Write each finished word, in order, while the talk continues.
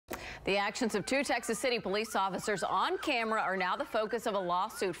The actions of two Texas City police officers on camera are now the focus of a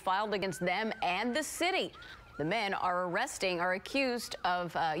lawsuit filed against them and the city. The men are accused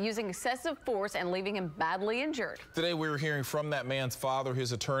of using excessive force and leaving him badly injured. Today we're hearing from that man's father,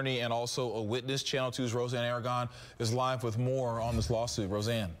 his attorney, and also a witness. Channel 2's Roseanne Aragon is live with more on this lawsuit.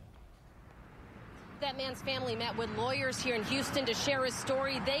 Roseanne. That man's family met with lawyers here in Houston to share his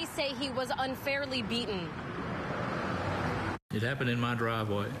story. They say he was unfairly beaten. It happened in my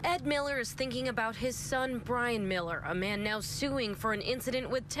driveway. Ed Miller is thinking about his son, Brian Miller, a man now suing for an incident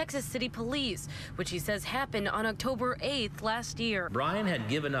with Texas City police, which he says happened on October 8th last year. Brian had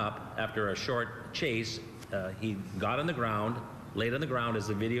given up after a short chase. He got on the ground, laid on the ground as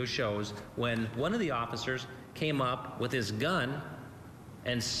the video shows, when one of the officers came up with his gun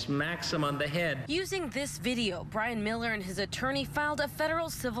and smacks him on the head. Using this video, Brian Miller and his attorney filed a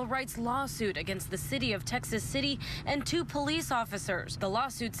federal civil rights lawsuit against the city of Texas City and two police officers. The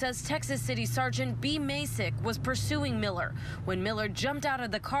lawsuit says Texas City Sergeant B. Masick was pursuing Miller. When Miller jumped out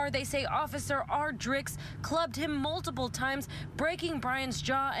of the car, they say Officer R. Drix clubbed him multiple times, breaking Brian's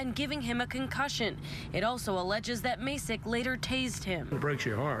jaw and giving him a concussion. It also alleges that Masick later tased him. It breaks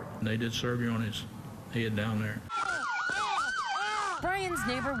your heart. They did surgery on his head down there. Brian's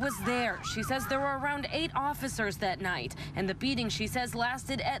neighbor was there. She says there were around 8 officers that night, and the beating, she says,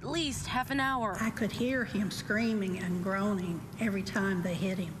 lasted at least half an hour. I could hear him screaming and groaning every time they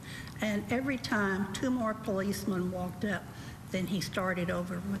hit him. And every time 2 more policemen walked up, then he started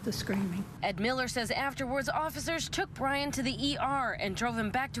over with the screaming. Ed Miller says afterwards, officers took Brian to the ER and drove him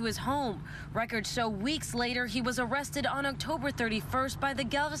back to his home. Records show weeks later, he was arrested on October 31st by the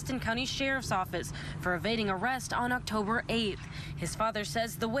Galveston County Sheriff's Office for evading arrest on October 8th. His father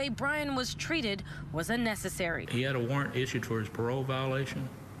says the way Brian was treated was unnecessary. He had a warrant issued for his parole violation,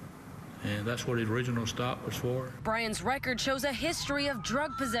 and that's what his original stop was for. Brian's record shows a history of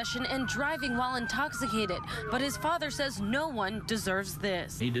drug possession and driving while intoxicated, but his father says no one deserves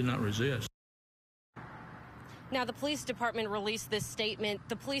this. He did not resist. Now, the police department released this statement.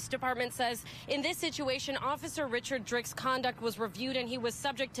 The police department says in this situation, Officer Richard Drix's conduct was reviewed and he was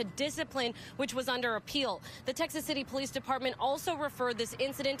subject to discipline, which was under appeal. The Texas City Police Department also referred this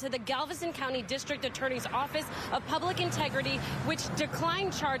incident to the Galveston County District Attorney's Office of Public Integrity, which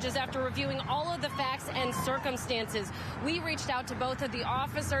declined charges after reviewing all of the facts and circumstances. We reached out to both of the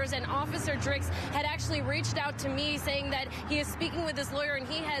officers, and Officer Drix had actually reached out to me saying that he is speaking with his lawyer and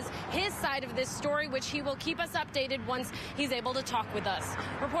he has his side of this story, which he will keep us updated once he's able to talk with us.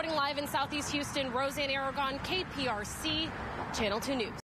 Reporting live in Southeast Houston, Roseanne Aragon, KPRC, Channel 2 News.